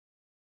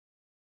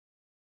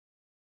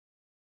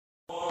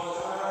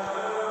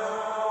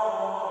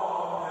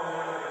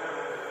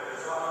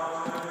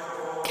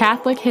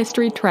Catholic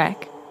History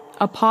Trek,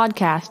 a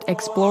podcast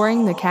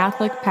exploring the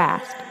Catholic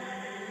past.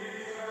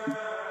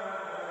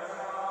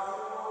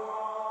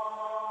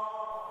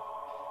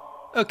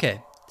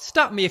 Okay,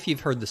 stop me if you've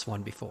heard this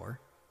one before.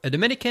 A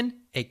Dominican,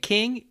 a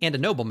king, and a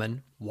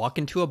nobleman walk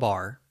into a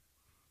bar.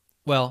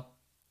 Well,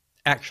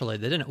 actually,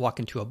 they didn't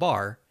walk into a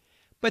bar,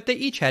 but they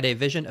each had a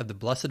vision of the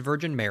Blessed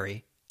Virgin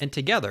Mary, and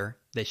together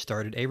they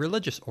started a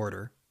religious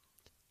order.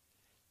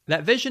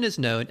 That vision is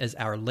known as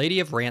Our Lady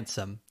of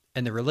Ransom,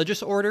 and the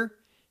religious order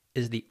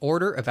is the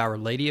Order of Our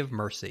Lady of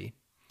Mercy.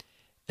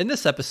 In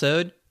this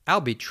episode, I'll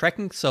be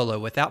trekking solo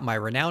without my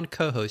renowned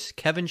co-host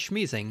Kevin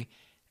Schmeezing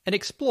and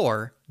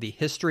explore the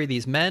history of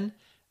these men,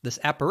 this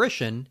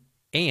apparition,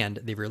 and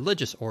the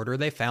religious order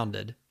they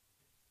founded.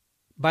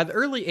 By the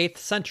early 8th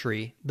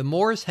century, the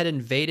Moors had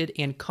invaded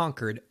and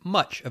conquered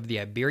much of the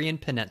Iberian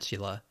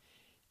Peninsula,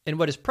 in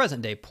what is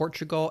present-day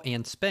Portugal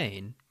and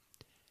Spain.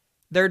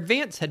 Their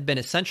advance had been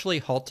essentially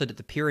halted at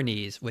the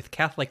Pyrenees, with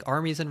Catholic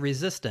armies and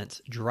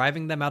resistance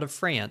driving them out of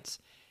France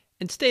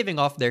and staving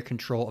off their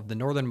control of the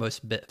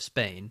northernmost bit of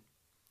Spain.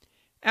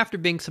 After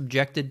being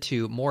subjected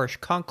to Moorish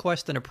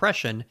conquest and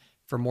oppression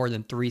for more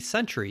than 3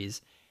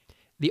 centuries,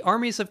 the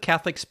armies of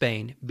Catholic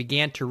Spain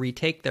began to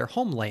retake their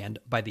homeland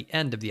by the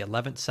end of the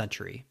 11th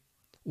century,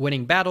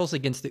 winning battles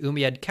against the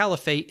Umayyad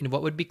Caliphate in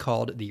what would be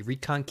called the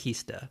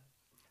Reconquista.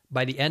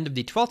 By the end of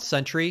the 12th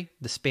century,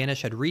 the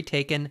Spanish had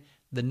retaken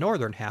the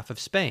northern half of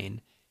Spain,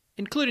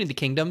 including the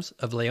kingdoms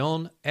of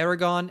Leon,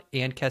 Aragon,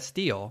 and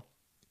Castile,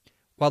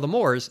 while the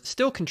Moors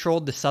still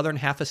controlled the southern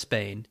half of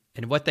Spain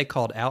in what they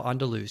called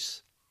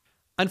Al-Andalus.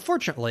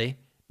 Unfortunately,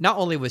 not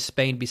only was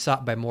Spain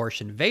besought by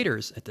Moorish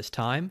invaders at this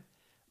time,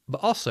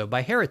 but also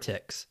by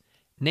heretics,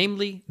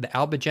 namely the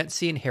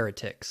Albigensian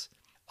heretics,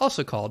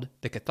 also called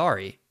the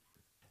Cathari.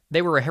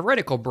 They were a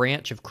heretical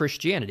branch of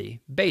Christianity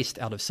based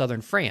out of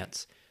southern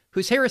France,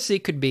 whose heresy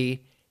could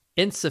be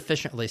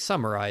insufficiently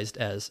summarized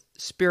as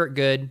spirit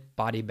good,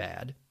 body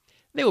bad.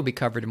 They will be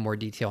covered in more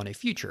detail in a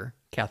future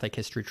Catholic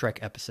History Trek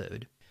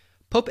episode.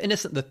 Pope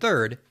Innocent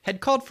III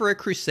had called for a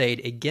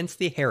crusade against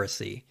the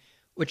heresy,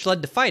 which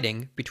led to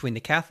fighting between the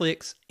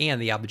Catholics and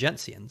the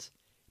Albigensians.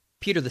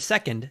 Peter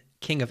II,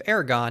 King of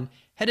Aragon,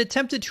 had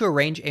attempted to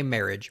arrange a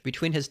marriage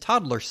between his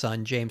toddler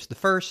son James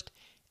I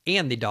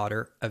and the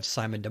daughter of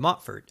Simon de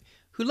Montfort,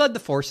 who led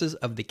the forces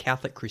of the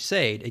Catholic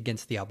crusade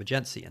against the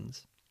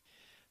Albigensians.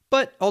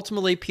 But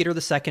ultimately Peter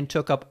II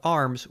took up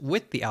arms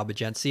with the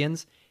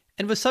Albigensians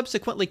and was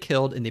subsequently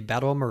killed in the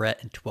Battle of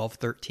Muret in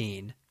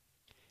 1213.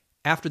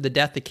 After the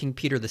death of King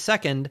Peter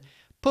II,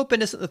 Pope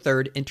Innocent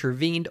III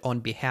intervened on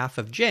behalf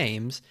of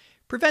James,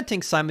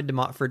 preventing Simon de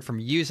Montfort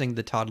from using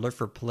the toddler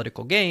for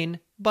political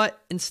gain,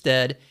 but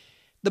instead,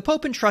 the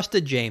Pope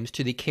entrusted James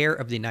to the care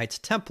of the Knights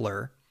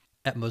Templar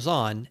at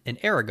Mouzon in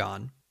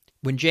Aragon.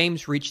 When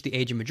James reached the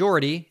age of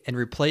majority and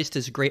replaced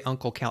his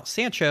great-uncle Count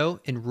Sancho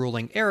in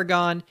ruling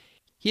Aragon,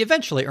 he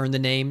eventually earned the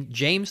name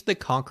James the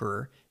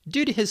Conqueror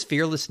due to his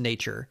fearless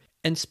nature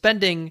and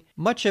spending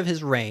much of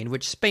his reign,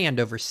 which spanned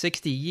over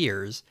 60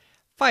 years,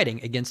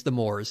 fighting against the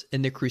Moors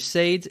in the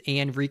Crusades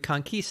and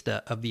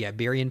Reconquista of the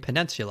Iberian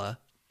Peninsula.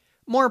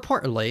 More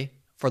importantly,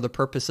 for the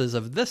purposes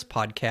of this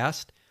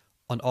podcast,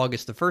 on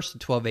August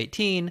 1st,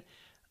 1218,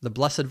 the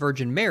Blessed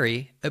Virgin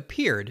Mary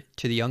appeared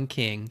to the young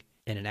king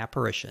in an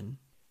apparition.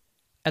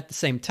 At the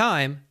same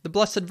time, the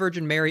Blessed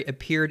Virgin Mary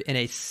appeared in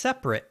a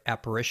separate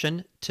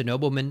apparition to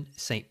nobleman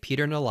St.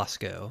 Peter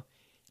Nolasco.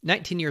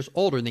 19 years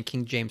older than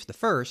King James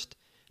I,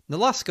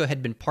 Nolasco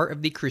had been part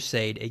of the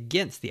crusade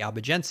against the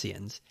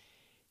Albigensians.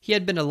 He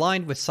had been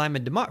aligned with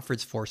Simon de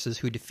Montfort's forces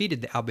who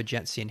defeated the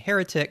Albigensian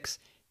heretics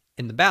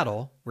in the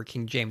battle where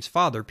King James'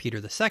 father, Peter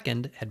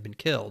II, had been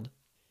killed.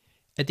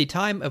 At the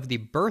time of the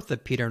birth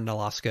of Peter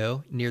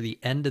Nolasco, near the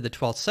end of the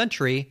 12th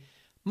century,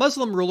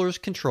 Muslim rulers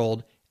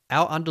controlled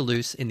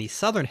Al-Andalus in the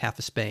southern half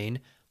of Spain,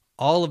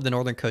 all of the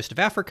northern coast of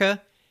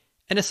Africa,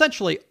 and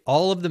essentially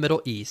all of the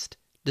Middle East,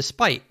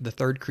 despite the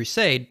Third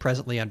Crusade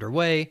presently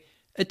underway,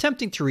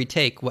 attempting to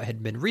retake what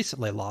had been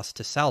recently lost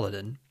to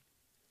Saladin.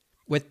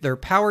 With their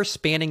power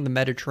spanning the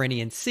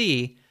Mediterranean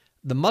Sea,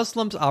 the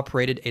Muslims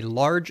operated a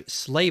large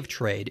slave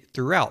trade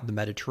throughout the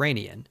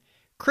Mediterranean.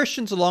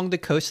 Christians along the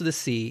coast of the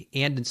sea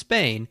and in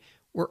Spain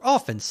were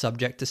often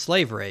subject to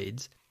slave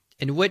raids,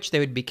 in which they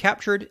would be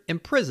captured,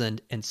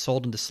 imprisoned, and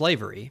sold into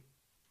slavery.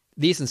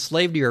 These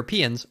enslaved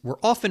Europeans were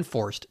often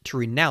forced to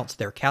renounce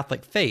their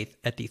Catholic faith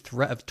at the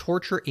threat of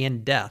torture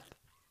and death.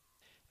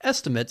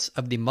 Estimates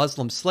of the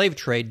Muslim slave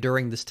trade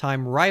during this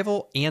time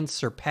rival and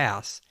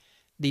surpass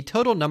the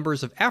total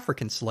numbers of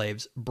African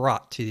slaves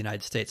brought to the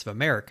United States of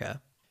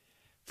America.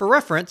 For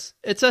reference,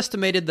 it's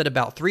estimated that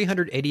about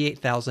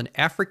 388,000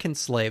 African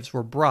slaves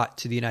were brought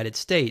to the United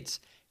States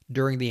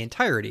during the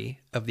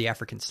entirety of the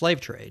African slave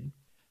trade.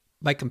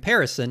 By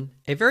comparison,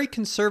 a very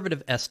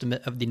conservative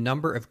estimate of the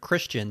number of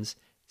Christians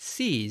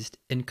seized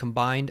in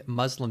combined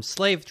Muslim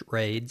slave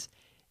raids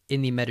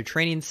in the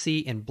Mediterranean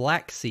Sea and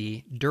Black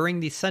Sea during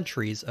the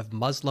centuries of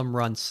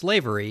Muslim-run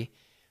slavery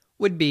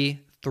would be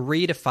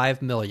 3 to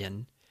 5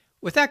 million,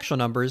 with actual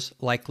numbers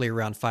likely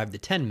around 5 to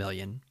 10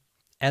 million.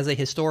 As a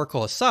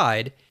historical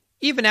aside,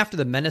 even after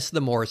the menace of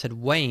the Moors had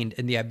waned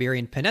in the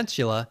Iberian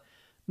Peninsula,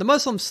 the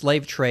Muslim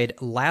slave trade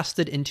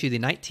lasted into the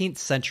 19th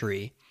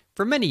century,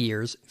 for many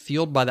years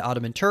fueled by the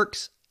Ottoman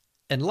Turks,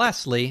 and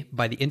lastly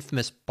by the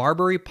infamous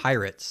Barbary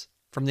pirates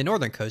from the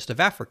northern coast of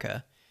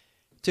Africa,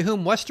 to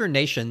whom Western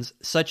nations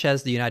such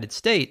as the United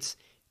States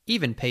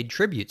even paid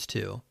tributes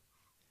to.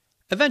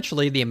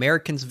 Eventually, the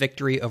Americans'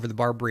 victory over the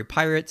Barbary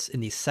pirates in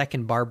the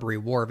Second Barbary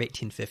War of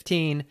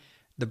 1815,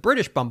 the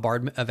British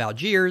bombardment of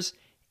Algiers,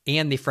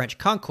 and the French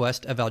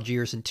conquest of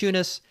Algiers and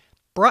Tunis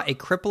brought a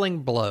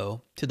crippling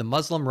blow to the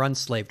Muslim-run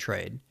slave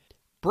trade,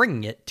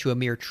 bringing it to a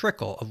mere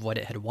trickle of what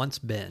it had once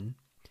been.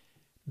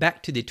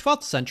 Back to the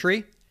 12th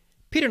century,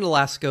 Peter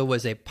Nolasco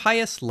was a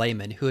pious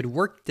layman who had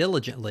worked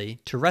diligently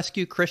to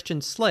rescue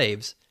Christian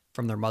slaves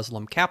from their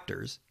Muslim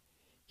captors.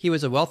 He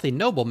was a wealthy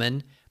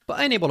nobleman, but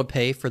unable to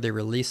pay for the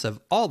release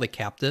of all the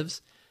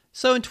captives,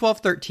 so in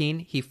 1213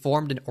 he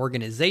formed an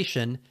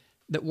organization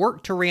that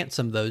worked to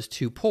ransom those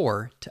too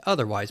poor to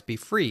otherwise be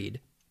freed.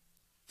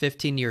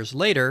 15 years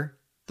later,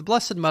 the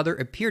Blessed Mother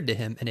appeared to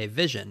him in a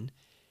vision,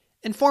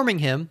 informing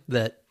him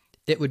that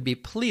it would be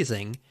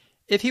pleasing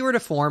if he were to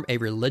form a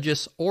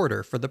religious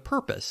order for the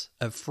purpose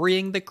of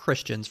freeing the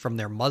Christians from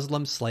their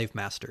Muslim slave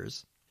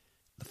masters.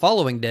 The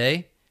following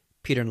day,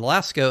 Peter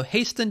Nolasco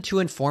hastened to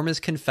inform his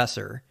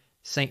confessor,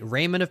 Saint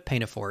Raymond of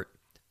Penafort,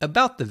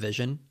 about the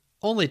vision,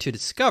 only to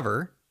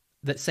discover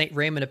that Saint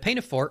Raymond of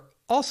Penafort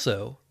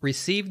also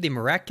received the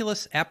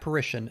miraculous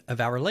apparition of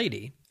Our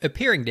Lady,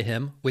 appearing to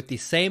him with the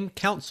same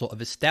counsel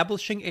of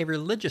establishing a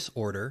religious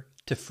order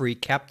to free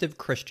captive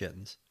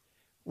Christians.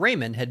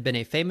 Raymond had been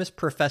a famous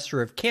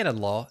professor of canon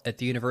law at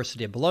the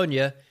University of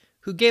Bologna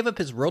who gave up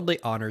his worldly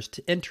honors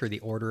to enter the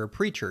order of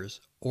preachers,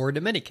 or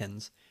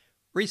Dominicans,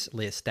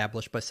 recently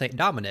established by St.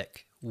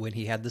 Dominic when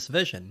he had this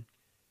vision.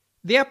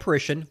 The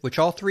apparition which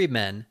all three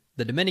men,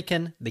 the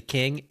Dominican, the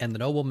king, and the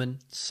nobleman,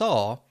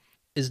 saw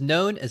is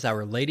known as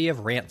Our Lady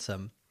of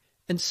Ransom,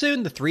 and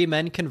soon the three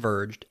men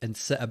converged and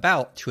set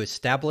about to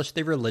establish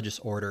the religious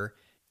order,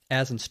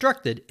 as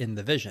instructed in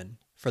the vision,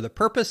 for the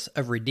purpose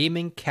of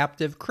redeeming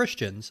captive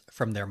Christians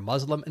from their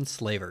Muslim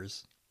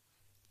enslavers.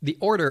 The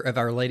Order of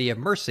Our Lady of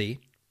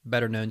Mercy,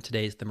 better known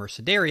today as the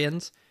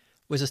Mercedarians,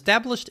 was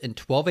established in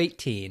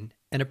 1218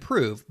 and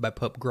approved by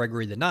Pope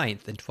Gregory IX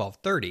in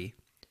 1230.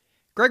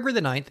 Gregory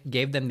IX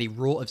gave them the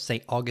rule of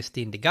St.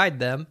 Augustine to guide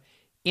them,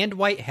 and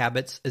white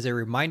habits as a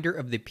reminder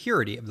of the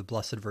purity of the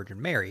Blessed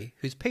Virgin Mary,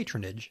 whose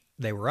patronage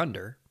they were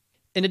under.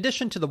 In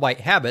addition to the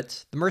white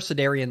habits, the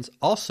Mercedarians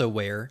also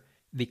wear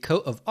the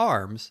coat of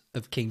arms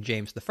of King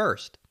James I,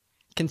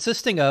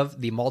 consisting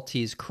of the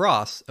Maltese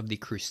cross of the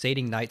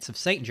Crusading Knights of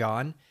St.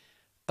 John,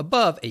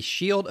 above a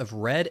shield of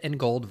red and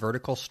gold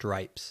vertical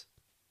stripes.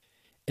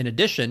 In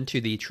addition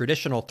to the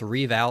traditional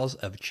three vows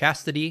of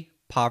chastity,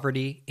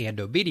 poverty, and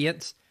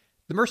obedience,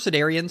 the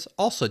Mercedarians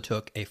also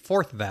took a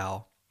fourth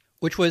vow,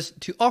 which was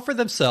to offer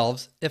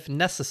themselves, if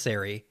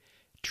necessary,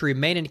 to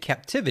remain in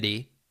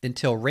captivity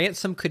until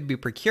ransom could be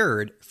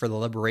procured for the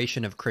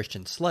liberation of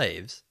Christian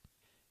slaves.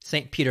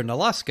 St. Peter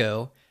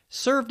Nolasco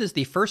served as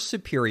the first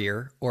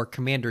superior or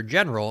commander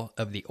general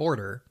of the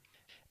order.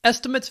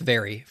 Estimates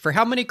vary for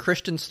how many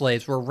Christian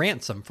slaves were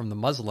ransomed from the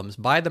Muslims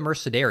by the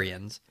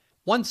Mercedarians.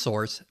 One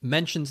source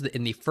mentions that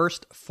in the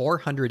first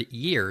 400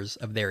 years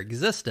of their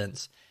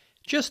existence,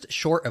 just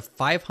short of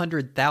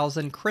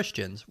 500,000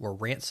 Christians were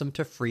ransomed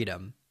to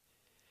freedom.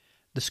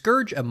 The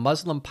scourge of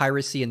Muslim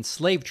piracy and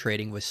slave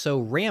trading was so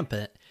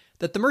rampant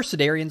that the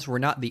Mercedarians were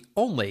not the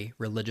only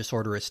religious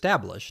order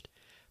established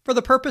for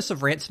the purpose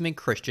of ransoming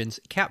Christians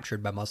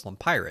captured by Muslim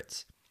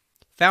pirates.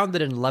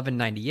 Founded in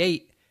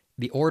 1198,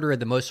 the Order of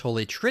the Most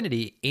Holy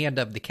Trinity and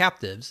of the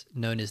captives,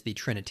 known as the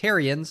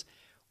Trinitarians,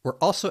 were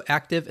also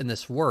active in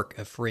this work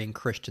of freeing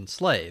Christian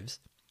slaves.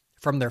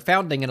 From their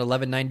founding in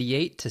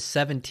 1198 to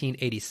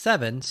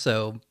 1787,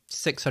 so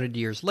 600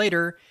 years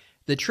later,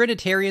 the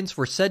Trinitarians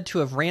were said to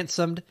have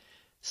ransomed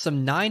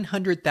some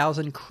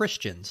 900,000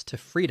 Christians to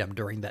freedom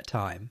during that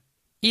time.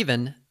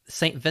 Even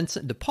St.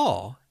 Vincent de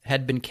Paul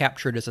had been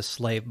captured as a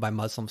slave by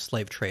Muslim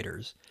slave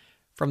traders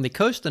from the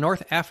coast of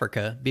North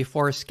Africa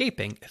before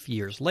escaping a few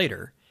years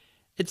later.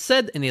 It's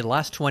said in the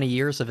last 20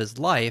 years of his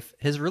life,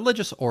 his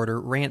religious order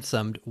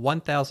ransomed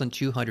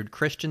 1,200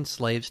 Christian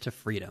slaves to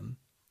freedom.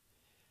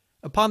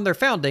 Upon their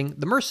founding,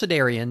 the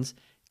Mercedarians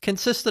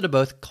consisted of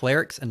both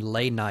clerics and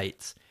lay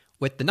knights,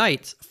 with the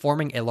knights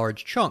forming a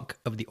large chunk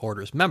of the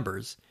order's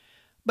members.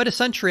 But a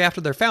century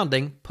after their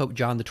founding, Pope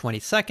John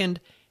XXII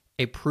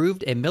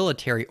approved a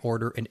military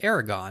order in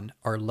Aragon,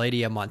 Our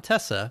Lady of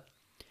Montesa,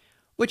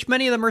 which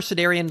many of the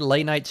Mercedarian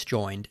lay knights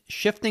joined,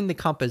 shifting the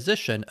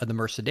composition of the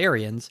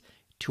Mercedarians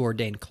to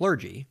ordained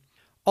clergy.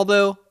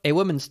 Although a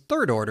women's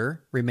third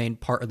order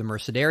remained part of the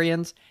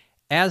Mercedarians,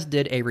 as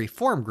did a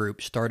reform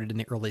group started in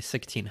the early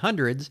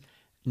 1600s,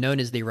 known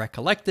as the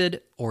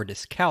Recollected or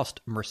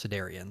Discalced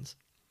Mercedarians.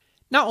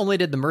 Not only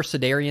did the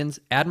Mercedarians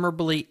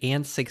admirably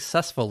and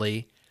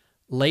successfully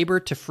labor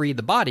to free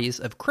the bodies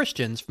of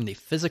Christians from the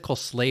physical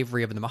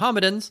slavery of the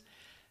Mohammedans,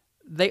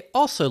 they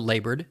also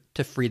labored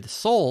to free the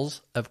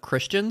souls of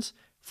Christians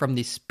from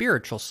the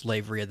spiritual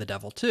slavery of the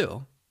devil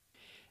too.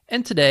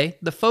 And today,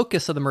 the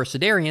focus of the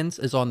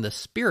Mercedarians is on the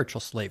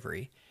spiritual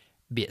slavery,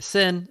 be it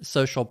sin,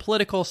 social,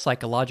 political,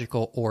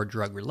 psychological, or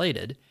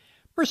drug-related.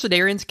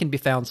 Mercedarians can be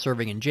found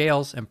serving in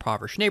jails,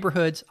 impoverished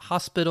neighborhoods,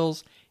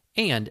 hospitals,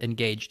 and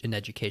engaged in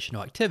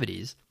educational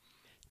activities.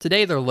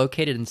 Today, they're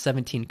located in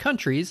 17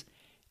 countries,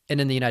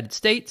 and in the United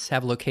States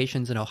have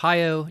locations in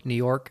Ohio, New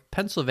York,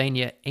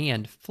 Pennsylvania,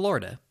 and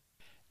Florida.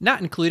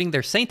 Not including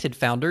their sainted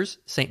founders,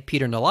 St.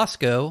 Peter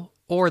Nolasco,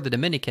 or the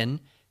Dominican,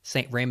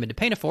 St. Raymond de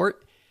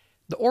Penafort,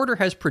 the order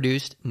has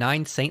produced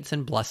 9 saints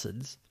and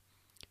blesseds.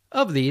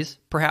 Of these,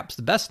 perhaps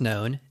the best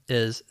known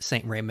is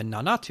St. Raymond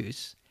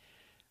Non-Natus.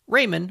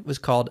 Raymond was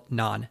called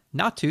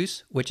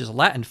Non-Natus, which is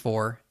Latin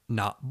for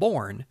not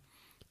born,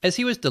 as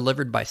he was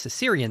delivered by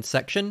cesarean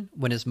section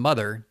when his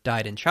mother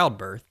died in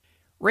childbirth.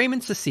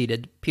 Raymond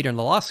succeeded Peter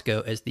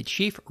Nolasco as the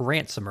chief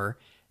ransomer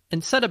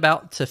and set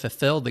about to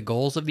fulfill the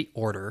goals of the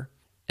order.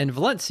 In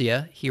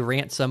Valencia, he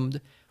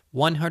ransomed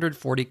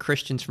 140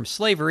 Christians from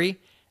slavery,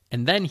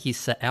 and then he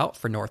set out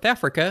for North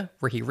Africa,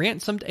 where he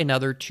ransomed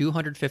another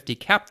 250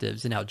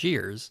 captives in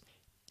Algiers.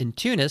 In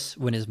Tunis,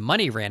 when his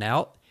money ran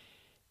out,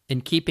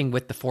 in keeping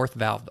with the fourth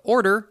vow of the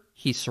order,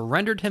 he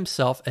surrendered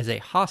himself as a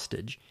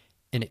hostage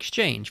in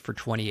exchange for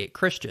 28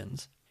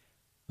 Christians.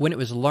 When it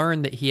was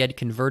learned that he had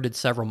converted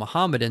several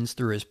Mohammedans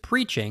through his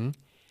preaching,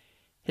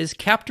 his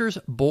captors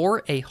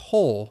bore a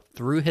hole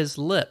through his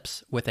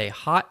lips with a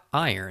hot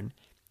iron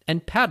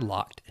and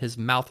padlocked his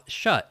mouth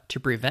shut to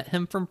prevent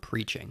him from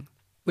preaching,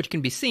 which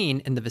can be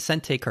seen in the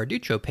Vicente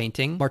Carducho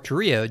painting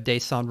Martirio de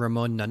San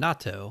Ramon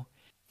Nonato,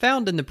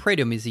 found in the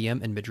Prado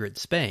Museum in Madrid,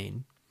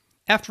 Spain.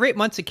 After 8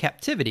 months of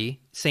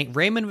captivity, St.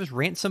 Raymond was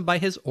ransomed by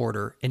his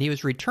order and he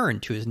was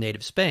returned to his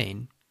native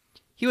Spain.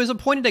 He was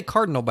appointed a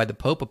cardinal by the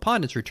Pope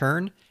upon his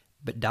return,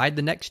 but died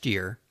the next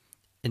year.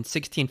 In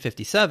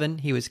 1657,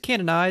 he was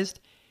canonized,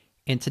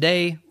 and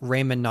today,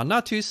 Raymond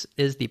Non-Natus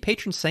is the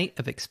patron saint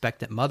of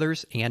expectant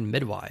mothers and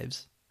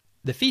midwives.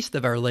 The feast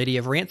of Our Lady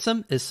of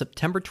Ransom is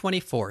September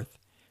 24th,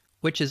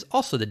 which is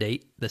also the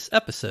date this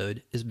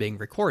episode is being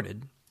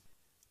recorded.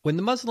 When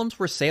the Muslims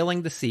were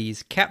sailing the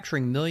seas,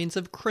 capturing millions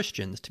of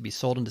Christians to be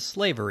sold into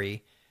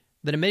slavery,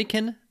 the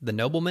Dominican, the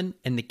nobleman,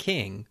 and the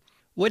king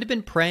would have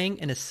been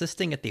praying and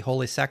assisting at the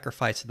holy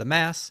sacrifice of the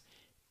Mass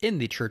in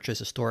the Church's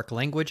historic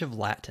language of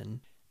Latin.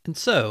 And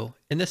so,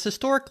 in this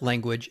historic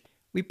language,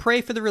 we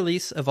pray for the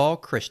release of all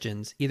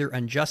Christians either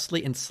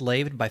unjustly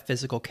enslaved by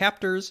physical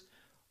captors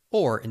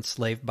or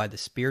enslaved by the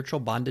spiritual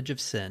bondage of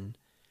sin.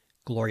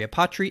 Gloria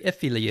Patri et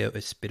Filio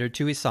et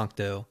Spiritui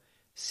Sancto,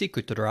 sic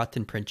ut erat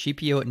in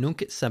principio et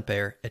nunc et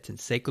semper et in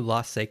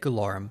saecula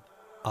saeculorum.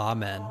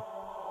 Amen.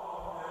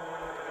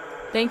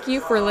 Thank you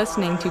for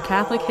listening to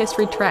Catholic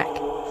History Trek.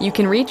 You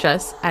can reach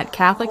us at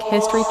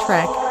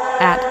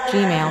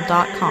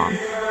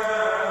catholichistorytrek@gmail.com.